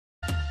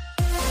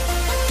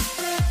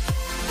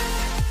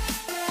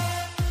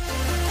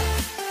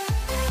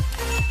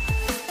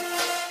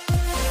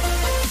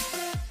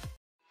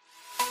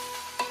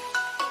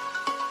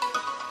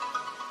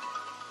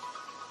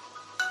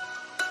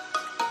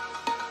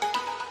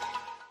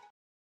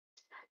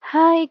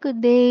Hi,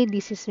 good day.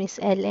 This is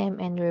Miss LM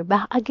and we're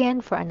back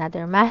again for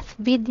another math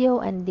video,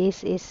 and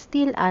this is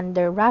still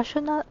under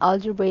rational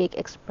algebraic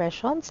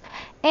expressions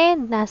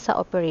and nasa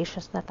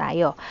operations na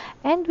tayo.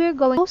 And we're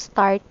going to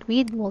start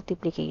with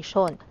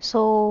multiplication.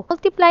 So,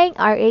 multiplying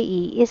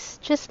RAE is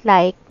just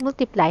like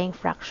multiplying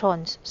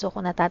fractions. So,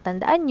 kung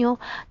natatandaan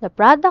nyo, the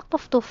product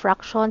of two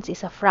fractions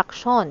is a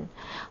fraction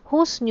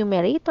whose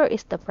numerator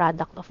is the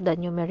product of the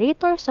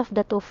numerators of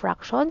the two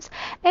fractions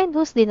and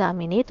whose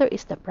denominator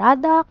is the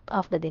product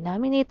of the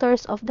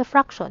denominators of the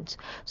fractions.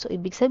 So,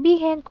 ibig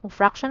sabihin, kung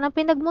fraction ang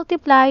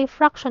pinag-multiply,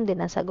 fraction din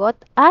ang sagot,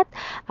 at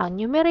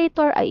ang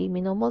numerator ay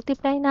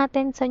minumultiply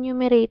natin sa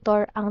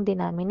numerator, ang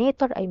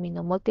denominator ay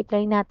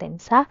minumultiply natin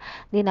sa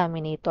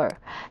denominator.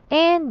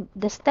 And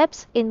the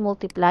steps in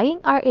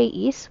multiplying RA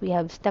is, we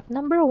have step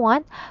number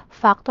 1,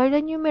 factor the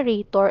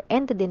numerator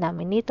and the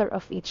denominator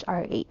of each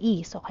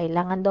RAE. So,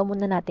 kailangan daw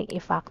muna nating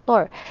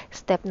i-factor.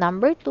 Step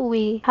number 2,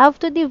 we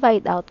have to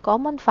divide out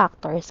common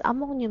factors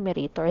among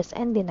numerators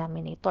and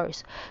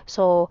denominators.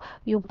 So,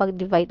 yung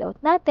pag-divide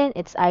out natin,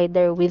 it's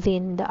either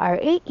within the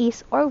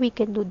RAEs or we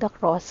can do the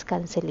cross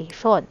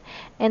cancellation.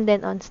 And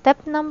then on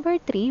step number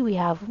 3, we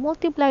have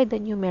multiplied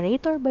the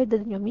numerator by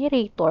the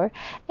numerator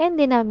and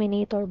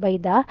denominator by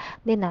the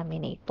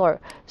denominator.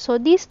 So,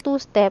 these two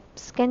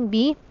steps can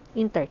be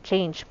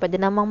interchange. Pwede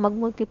namang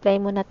mag-multiply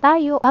muna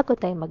tayo bago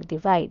tayo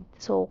mag-divide.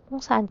 So, kung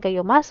saan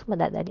kayo mas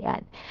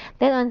madadalian.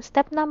 Then, on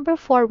step number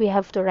 4, we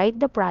have to write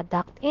the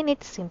product in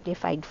its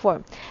simplified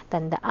form.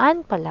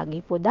 Tandaan,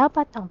 palagi po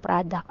dapat ang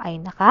product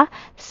ay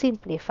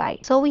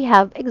naka-simplify. So, we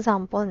have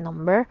example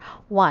number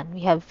 1.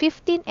 We have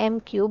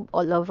 15m cubed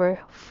all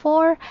over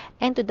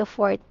 4n to the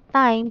 4th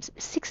times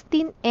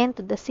 16n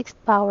to the 6th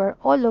power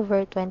all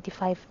over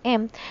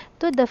 25m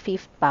to the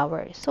 5th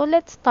power. So,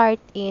 let's start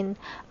in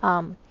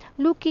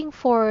looking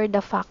for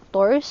the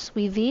factors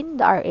within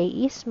the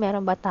RAEs.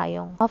 Meron ba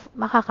tayong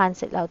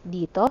makakancel out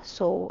dito?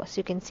 So, as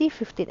you can see,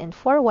 15 and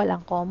 4,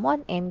 walang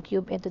common. M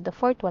cubed into the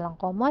 4th, walang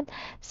common.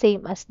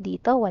 Same as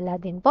dito, wala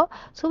din po.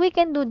 So, we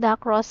can do the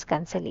cross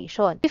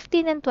cancellation.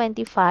 15 and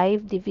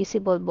 25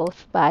 divisible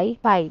both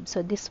by 5. So,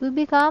 this will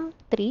become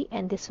 3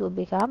 and this will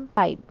become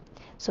 5.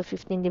 So,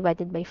 15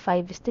 divided by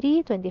 5 is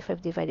 3,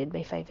 25 divided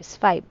by 5 is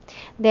 5.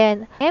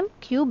 Then, m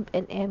cubed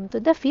and m to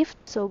the 5th.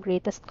 So,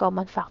 greatest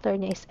common factor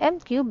niya is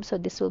m cubed.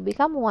 So, this will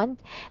become 1.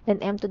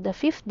 Then, m to the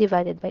 5th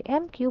divided by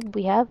m cubed,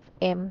 we have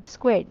m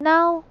squared.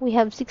 Now, we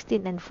have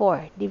 16 and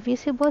 4.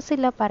 Divisible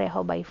sila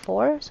pareho by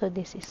 4. So,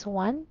 this is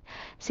 1.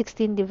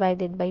 16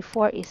 divided by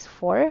 4 is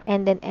 4.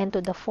 And then, n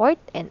to the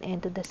 4th and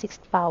n to the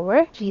 6th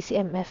power.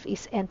 GCMF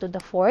is n to the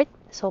 4th.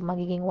 So,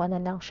 magiging 1 na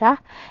lang siya.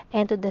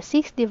 N to the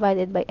 6th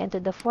divided by n to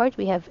the 4th,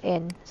 we have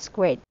n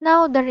squared.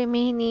 Now, the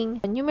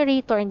remaining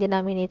numerator and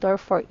denominator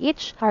for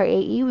each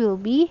RAE will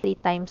be 3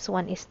 times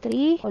 1 is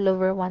 3, all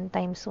over 1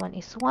 times 1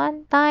 is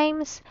 1,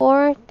 times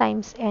 4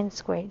 times n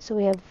squared. So,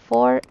 we have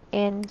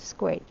 4n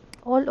squared.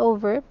 All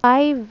over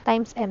 5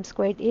 times m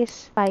squared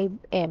is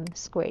 5m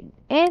squared.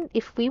 And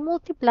if we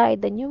multiply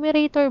the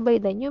numerator by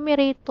the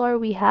numerator,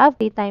 we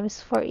have 3 times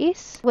 4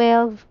 is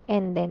 12,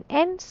 and then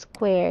n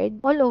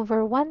squared all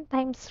over 1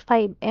 times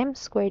 5m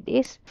squared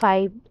is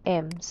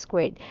 5m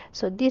squared.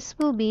 So this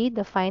will be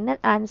the final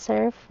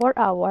answer for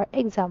our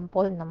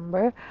example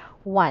number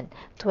 1.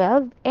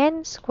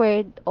 12n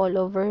squared all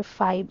over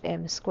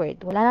 5m squared.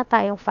 Wala na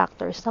tayong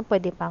factors na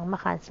pwede pang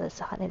makancel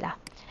sa kanila.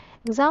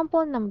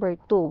 Example number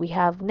 2, we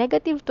have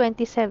negative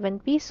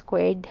 27p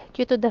squared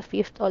q to the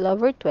 5th all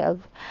over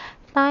 12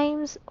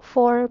 times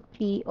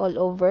 4p all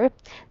over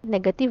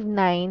negative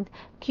 9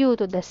 q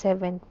to the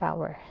 7th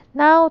power.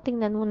 Now,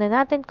 tingnan muna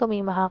natin kung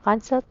may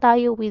makakancel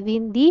tayo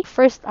within the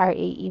first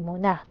RAE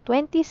muna.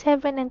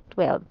 27 and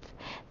 12.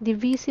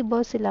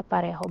 Divisible sila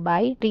pareho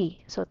by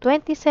 3. So,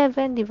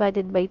 27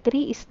 divided by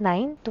 3 is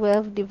 9.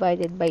 12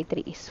 divided by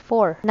 3 is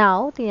 4.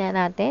 Now, tingnan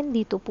natin,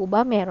 dito po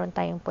ba meron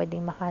tayong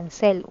pwedeng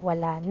makancel?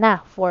 Wala na.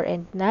 4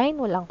 and 9,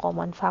 walang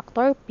common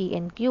factor. P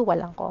and Q,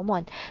 walang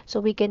common. So,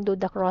 we can do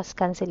the cross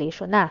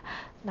cancellation na.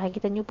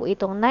 Nakikita nyo po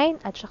itong 9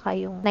 at saka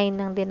yung 9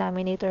 ng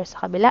denominator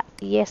sa kabila.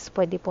 Yes,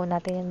 pwede po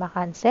natin yan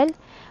makancel.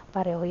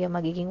 Pareho yung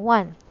magiging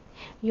 1.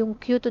 Yung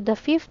q to the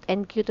 5th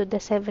and q to the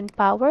 7th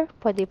power,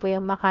 pwede po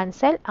yung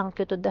makancel. Ang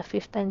q to the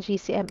 5th and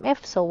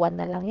GCMF, so 1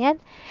 na lang yan.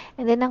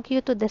 And then ang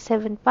q to the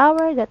 7th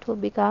power, that will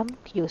become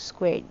q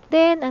squared.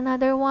 Then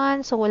another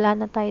one, so wala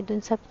na tayo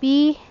dun sa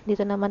p.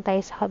 Dito naman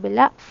tayo sa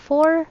kabila.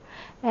 4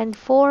 and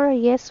 4,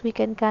 yes, we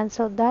can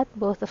cancel that.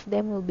 Both of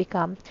them will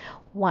become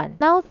 1.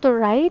 Now, to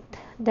write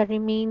the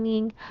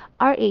remaining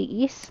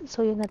RAEs,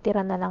 so yung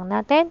natira na lang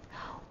natin,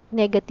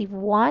 negative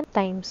 1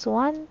 times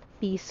 1,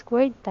 p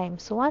squared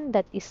times 1,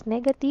 that is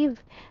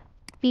negative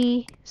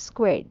p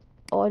squared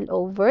all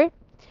over.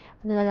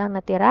 Ano na lang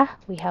natira?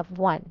 We have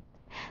 1.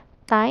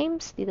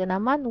 Times, dito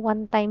naman,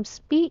 1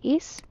 times p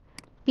is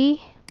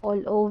p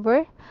all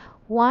over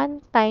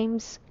 1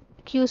 times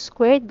q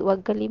squared.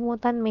 Huwag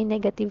kalimutan, may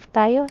negative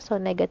tayo. So,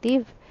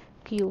 negative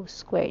q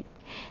squared.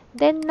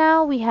 Then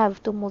now, we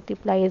have to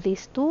multiply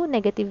these two.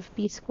 Negative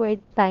p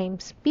squared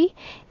times p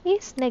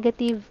is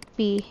negative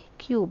p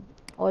cubed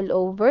all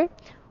over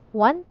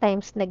 1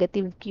 times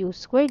negative q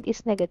squared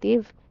is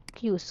negative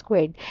q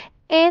squared.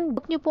 And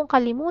huwag niyo pong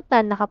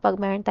kalimutan na kapag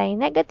mayroon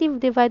tayong negative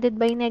divided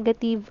by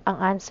negative, ang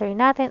answer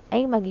natin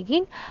ay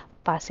magiging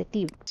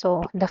positive.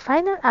 So, the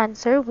final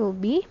answer will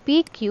be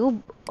p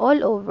cubed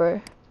all over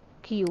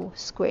q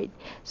squared.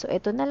 So,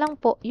 ito na lang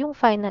po yung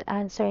final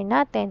answer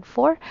natin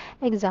for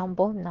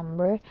example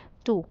number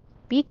 2.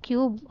 P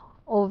cubed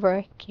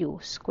over q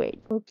squared.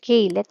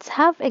 Okay, let's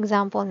have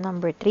example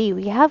number 3.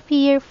 We have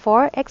here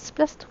 4x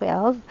plus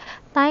 12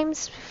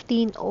 times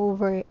 15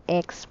 over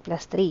x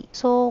plus 3.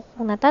 So,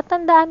 kung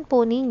natatandaan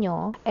po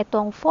ninyo,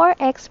 itong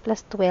 4x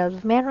plus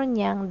 12, meron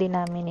niyang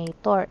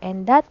denominator.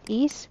 And that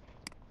is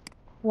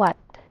what?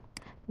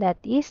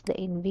 That is the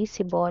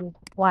invisible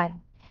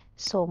 1.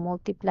 So,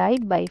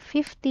 multiplied by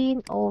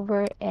 15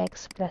 over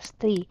x plus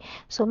 3.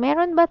 So,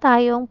 meron ba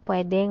tayong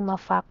pwedeng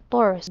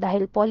ma-factors?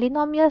 Dahil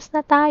polynomials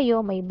na tayo,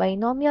 may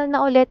binomial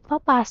na ulit,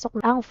 papasok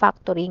ang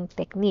factoring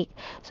technique.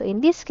 So, in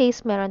this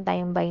case, meron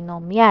tayong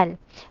binomial.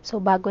 So,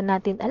 bago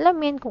natin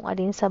alamin kung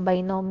alin sa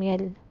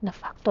binomial na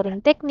factoring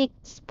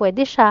techniques,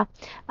 pwede siya,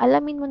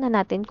 alamin muna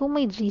natin kung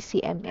may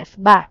GCMF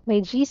ba.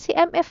 May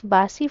GCMF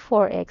ba si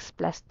 4x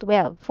plus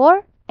 12?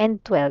 4 and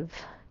 12.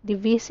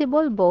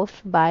 Divisible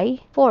both by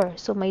 4.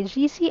 So, may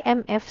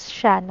GCMF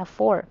siya na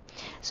 4.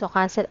 So,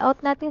 cancel out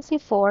natin si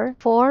 4.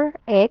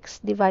 4x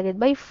divided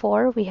by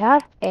 4, we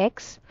have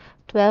x.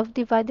 12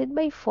 divided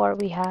by 4,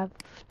 we have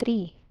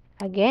 3.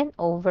 Again,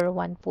 over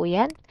 1 po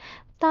yan.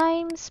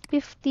 Times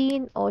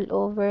 15 all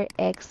over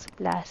x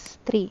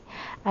plus 3.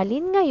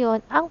 Alin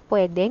ngayon ang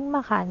pwedeng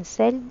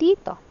makancel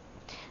dito?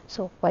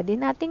 So, pwede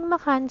nating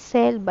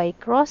makancel by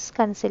cross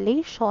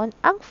cancellation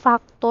ang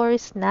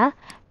factors na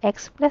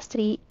x plus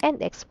 3 and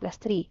x plus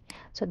 3.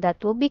 So, that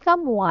will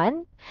become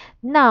 1.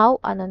 Now,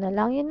 ano na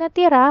lang yung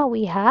natira?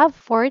 We have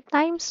 4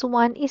 times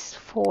 1 is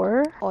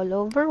 4 all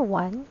over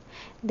 1.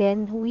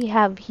 Then, we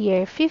have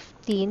here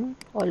 15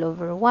 all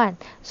over 1.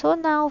 So,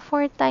 now,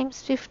 4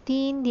 times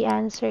 15, the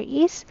answer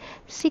is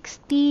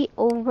 60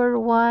 over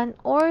 1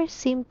 or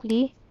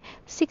simply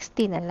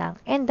 60 na lang.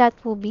 And that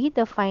will be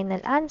the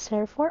final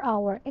answer for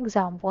our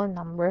example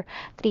number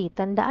 3.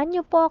 Tandaan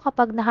nyo po,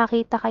 kapag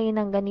nakakita kayo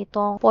ng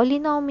ganitong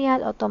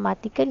polynomial,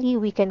 automatically,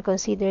 we can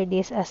consider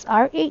this as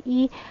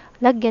RAE.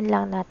 Lagyan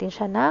lang natin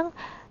siya ng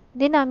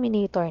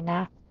denominator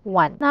na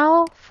 1.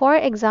 Now, for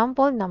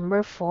example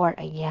number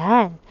 4,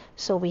 ayan.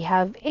 So, we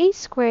have a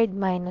squared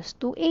minus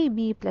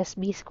 2ab plus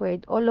b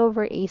squared all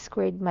over a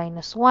squared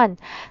minus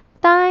 1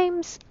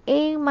 times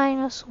a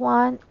minus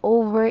 1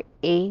 over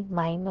a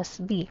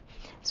minus b.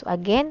 So,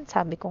 again,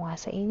 sabi ko nga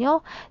sa inyo,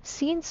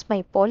 since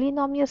may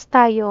polynomials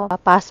tayo,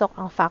 papasok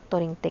ang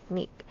factoring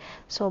technique.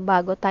 So,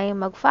 bago tayo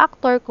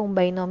mag-factor, kung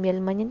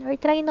binomial man yun or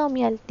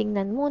trinomial,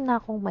 tingnan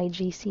muna kung may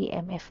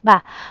GCMF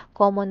ba.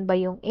 Common ba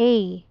yung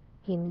A?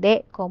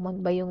 Hindi.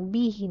 Common ba yung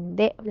B?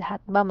 Hindi. Lahat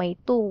ba may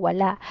 2?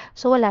 Wala.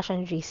 So, wala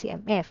siyang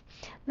GCMF.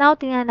 Now,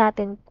 tingnan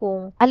natin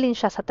kung alin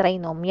siya sa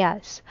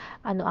trinomials.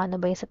 Ano-ano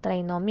ba yung sa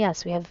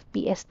trinomials? We have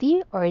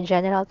PST or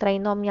general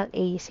trinomial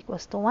A is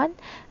equals to 1.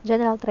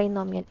 General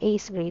trinomial A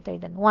is greater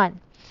than 1.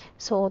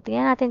 So,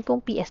 tingnan natin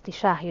kung PST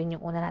siya. Yun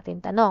yung una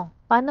natin tanong.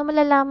 Paano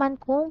malalaman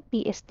kung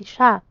PST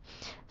siya?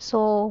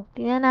 So,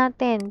 tingnan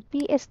natin.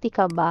 PST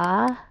ka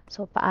ba?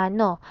 So,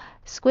 paano?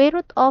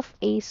 Square root of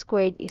A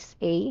squared is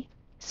A.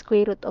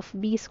 Square root of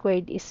b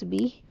squared is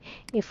b.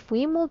 If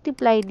we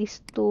multiply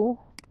these two,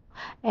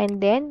 and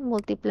then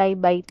multiply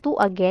by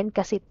 2 again,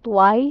 kasi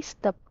twice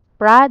the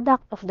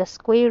product of the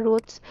square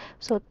roots,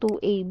 so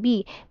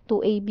 2ab.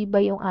 2ab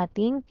ba yung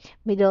ating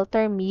middle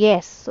term?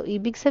 Yes. So,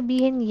 ibig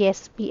sabihin,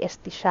 yes,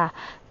 PST siya.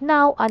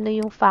 Now, ano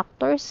yung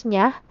factors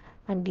niya?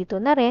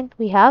 Andito na rin,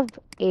 we have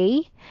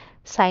a,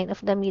 sign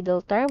of the middle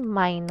term,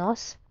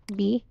 minus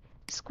b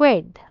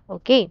squared.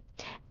 Okay.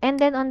 And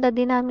then, on the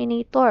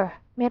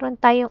denominator, meron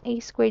tayong a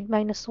squared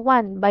minus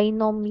 1,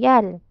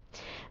 binomial.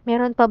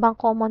 Meron pa bang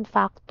common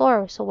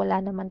factor? So, wala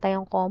naman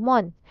tayong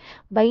common.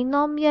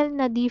 Binomial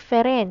na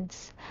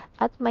difference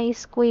at may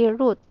square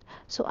root.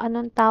 So,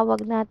 anong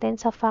tawag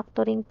natin sa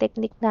factoring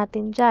technique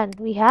natin dyan?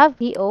 We have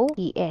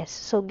BOES.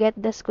 So, get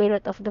the square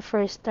root of the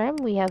first term,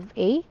 we have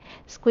a.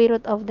 Square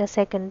root of the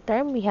second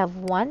term, we have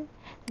 1.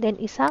 Then,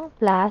 isang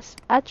plus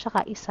at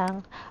saka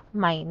isang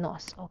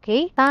minus.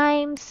 Okay?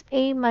 Times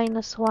a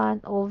minus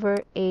 1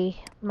 over a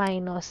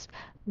minus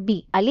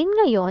b. Alin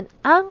ngayon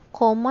ang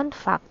common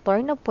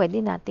factor na pwede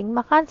nating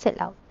makancel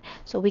out?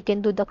 So, we can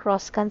do the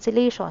cross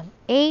cancellation.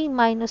 A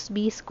minus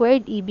b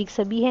squared, ibig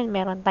sabihin,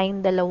 meron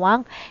tayong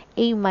dalawang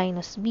a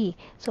minus b.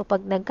 So,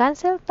 pag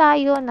nag-cancel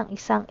tayo ng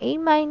isang a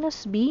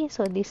minus b,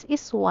 so this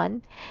is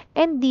 1,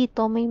 and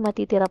dito may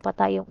matitira pa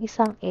tayong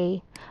isang a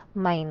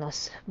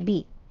minus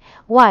b.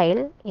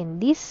 While,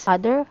 in this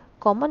other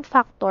common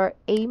factor,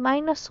 a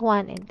minus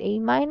 1 and a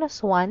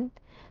minus 1,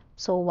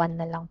 so 1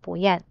 na lang po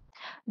yan.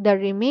 The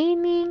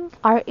remaining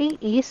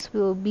RAEs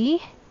will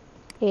be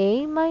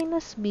a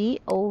minus b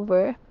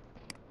over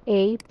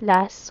a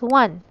plus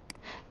 1.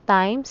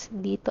 times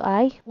dito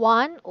ay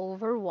 1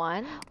 over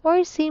 1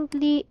 or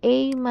simply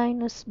a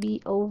minus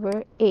b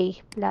over a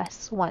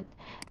plus 1.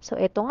 So,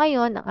 ito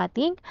ngayon ang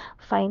ating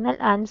final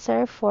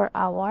answer for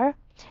our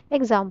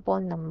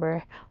example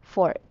number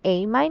 4, a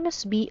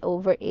minus b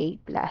over a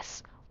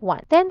plus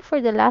 1. Then, for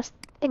the last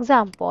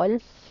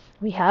example,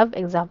 we have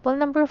example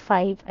number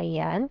 5,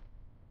 ayan.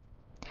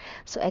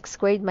 So, x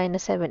squared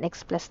minus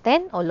 7x plus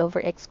 10 all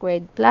over x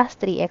squared plus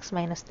 3x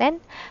minus 10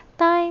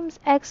 times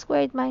x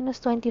squared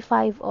minus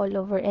 25 all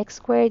over x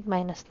squared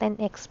minus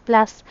 10x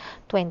plus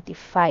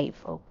 25.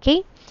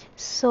 Okay?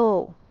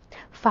 So,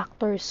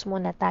 factors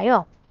muna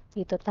tayo.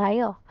 Dito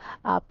tayo.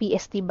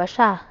 PST ba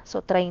siya?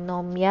 So,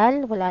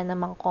 trinomial, wala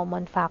namang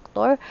common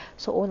factor.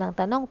 So, unang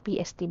tanong,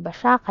 PST ba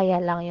siya?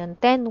 Kaya lang yung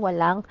 10,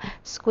 walang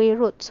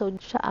square root. So,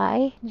 siya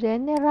ay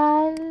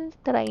general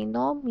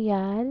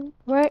trinomial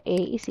where a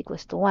is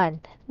equals to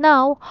 1.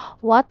 Now,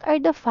 what are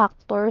the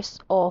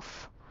factors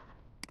of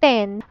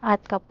 10?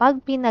 At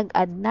kapag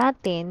pinag-add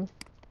natin,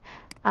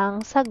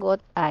 ang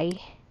sagot ay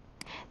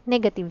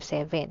negative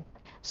 7.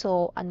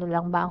 So, ano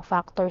lang ba ang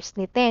factors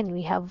ni 10?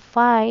 We have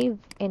 5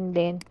 and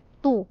then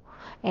 2.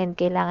 And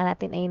kailangan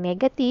natin ay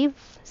negative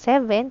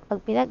 7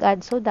 pag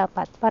pinag-add. So,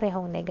 dapat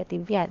parehong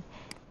negative yan.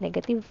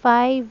 Negative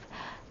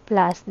 5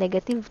 plus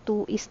negative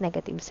 2 is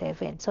negative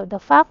 7. So,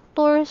 the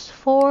factors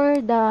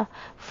for the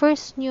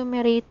first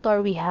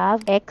numerator, we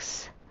have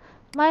x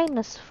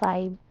minus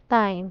 5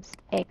 times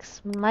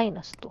x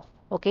minus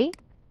 2. Okay?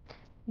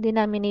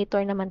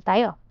 Denominator naman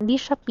tayo. Hindi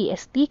siya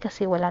PST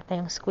kasi wala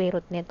tayong square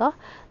root nito.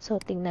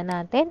 So, tingnan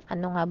natin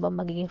ano nga ba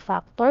magiging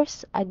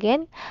factors.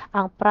 Again,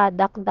 ang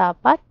product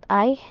dapat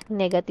ay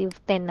negative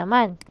 10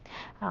 naman.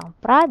 Ang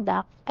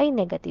product ay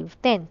negative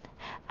 10.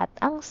 At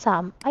ang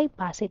sum ay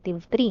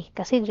positive 3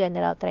 kasi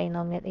general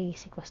trinomial a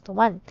is equals to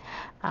 1.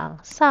 Ang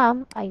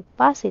sum ay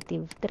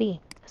positive 3.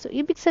 So,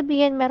 ibig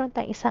sabihin, meron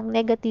tayong isang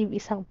negative,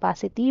 isang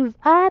positive,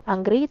 at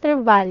ang greater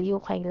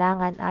value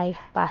kailangan ay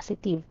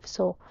positive.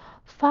 So,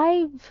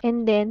 5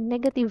 and then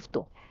negative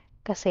 2.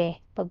 Kasi,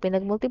 pag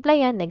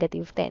pinag-multiply yan,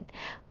 negative 10.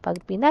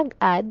 Pag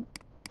pinag-add,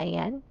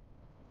 ayan,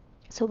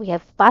 so we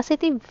have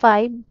positive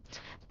 5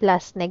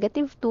 plus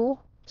negative 2.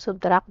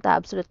 Subtract the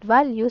absolute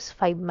values.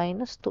 5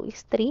 minus 2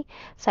 is 3.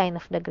 Sign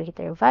of the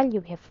greater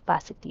value, we have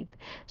positive.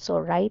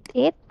 So, write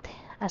it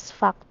as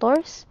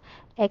factors,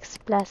 x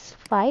plus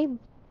 5,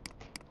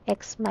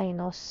 x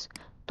minus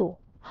 2.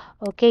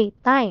 Okay,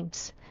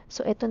 times.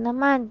 So, ito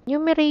naman,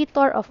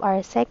 numerator of our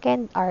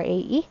second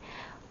RAE,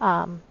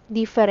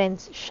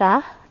 difference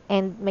siya,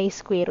 and may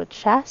square root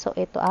siya. So,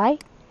 ito ay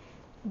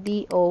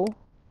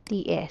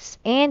DOTS.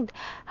 And,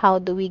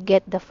 how do we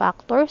get the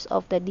factors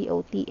of the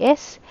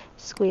DOTS?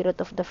 Square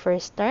root of the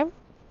first term,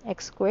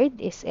 x squared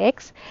is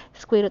x.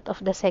 Square root of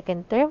the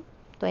second term,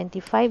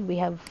 25, we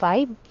have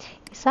 5.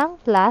 Isang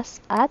plus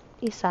at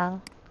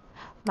isang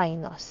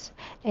minus.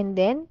 And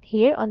then,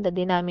 here on the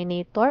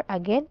denominator,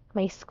 again,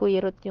 may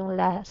square root yung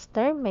last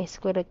term, may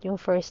square root yung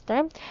first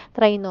term,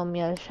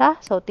 trinomial siya.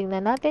 So,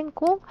 tingnan natin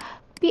kung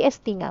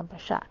PST nga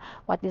ba siya.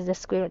 What is the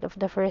square root of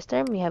the first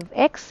term? We have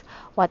x.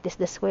 What is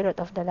the square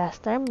root of the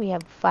last term? We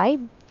have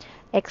 5.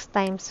 X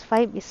times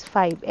 5 is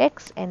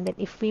 5x. And then,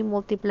 if we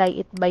multiply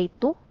it by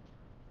 2,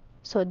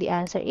 so the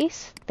answer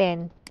is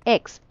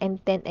 10x.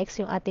 And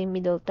 10x yung ating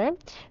middle term.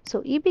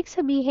 So, ibig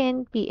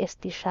sabihin,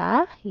 PST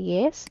siya.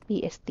 Yes,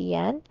 PST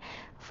yan.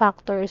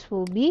 Factors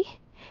will be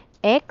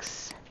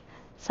x,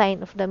 sign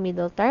of the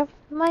middle term,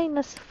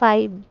 minus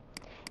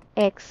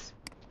 5x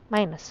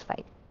minus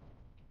 5.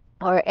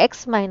 Or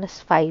x minus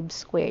 5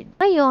 squared.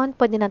 Ngayon,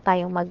 pwede na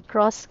tayong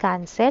mag-cross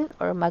cancel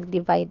or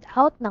mag-divide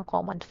out ng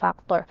common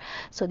factor.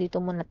 So,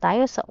 dito muna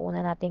tayo sa una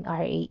nating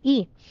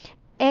RAE.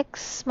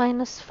 X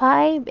minus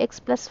 5, x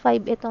plus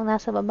 5, itong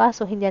nasa baba.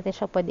 So, hindi natin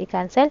siya pwede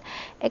i-cancel.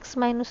 X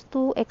minus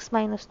 2, x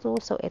minus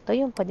 2. So, ito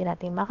yung pwede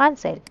natin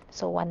ma-cancel.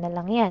 So, 1 na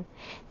lang yan.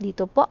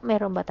 Dito po,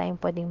 meron ba tayong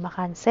pwedeng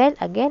ma-cancel?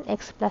 Again,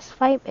 x plus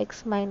 5,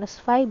 x minus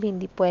 5,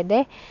 hindi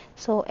pwede.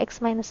 So,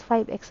 x minus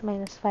 5, x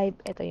minus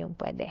 5, ito yung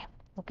pwede.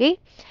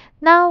 Okay?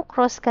 Now,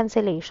 cross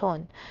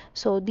cancellation.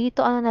 So,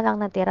 dito ano na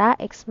lang natira?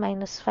 X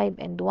minus 5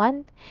 and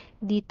 1.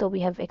 Dito, we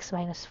have x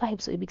minus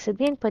 5. So, ibig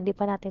sabihin, pwede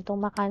pa natin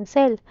itong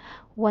makancel.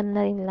 1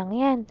 na rin lang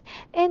yan.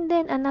 And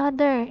then,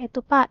 another.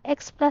 Ito pa,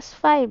 x plus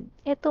 5.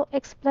 Ito,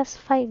 x plus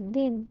 5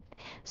 din.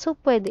 So,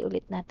 pwede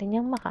ulit natin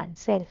yung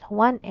makancel.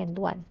 1 and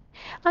 1.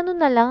 Ano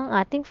na lang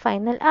ang ating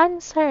final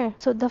answer?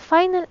 So, the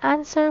final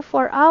answer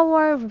for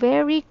our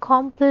very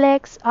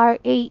complex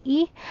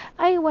RAE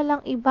ay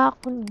walang iba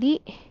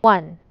kundi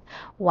 1.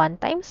 1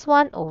 times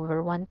 1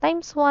 over 1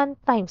 times 1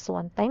 times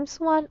 1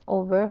 times 1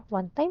 over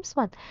 1 times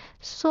 1.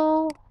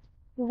 So,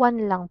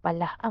 1 lang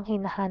pala ang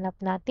hinahanap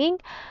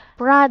nating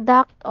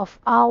product of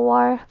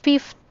our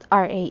fifth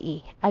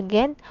RAE.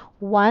 Again,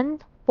 1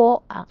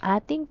 po ang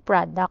ating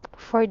product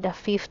for the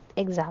fifth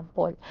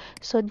example.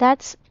 So,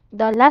 that's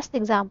the last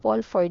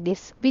example for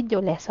this video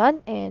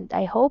lesson, and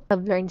I hope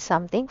you've learned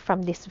something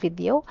from this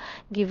video.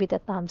 Give it a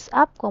thumbs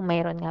up kung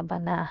mayroon nga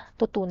ba na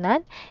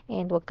tutunan,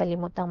 and huwag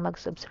kalimutang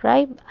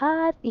mag-subscribe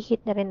at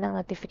i-hit na rin ang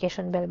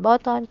notification bell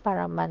button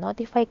para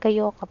ma-notify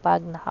kayo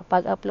kapag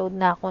nakapag-upload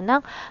na ako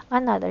ng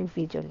another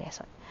video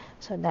lesson.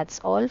 So that's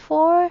all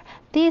for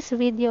this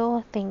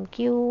video.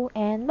 Thank you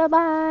and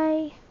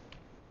bye-bye!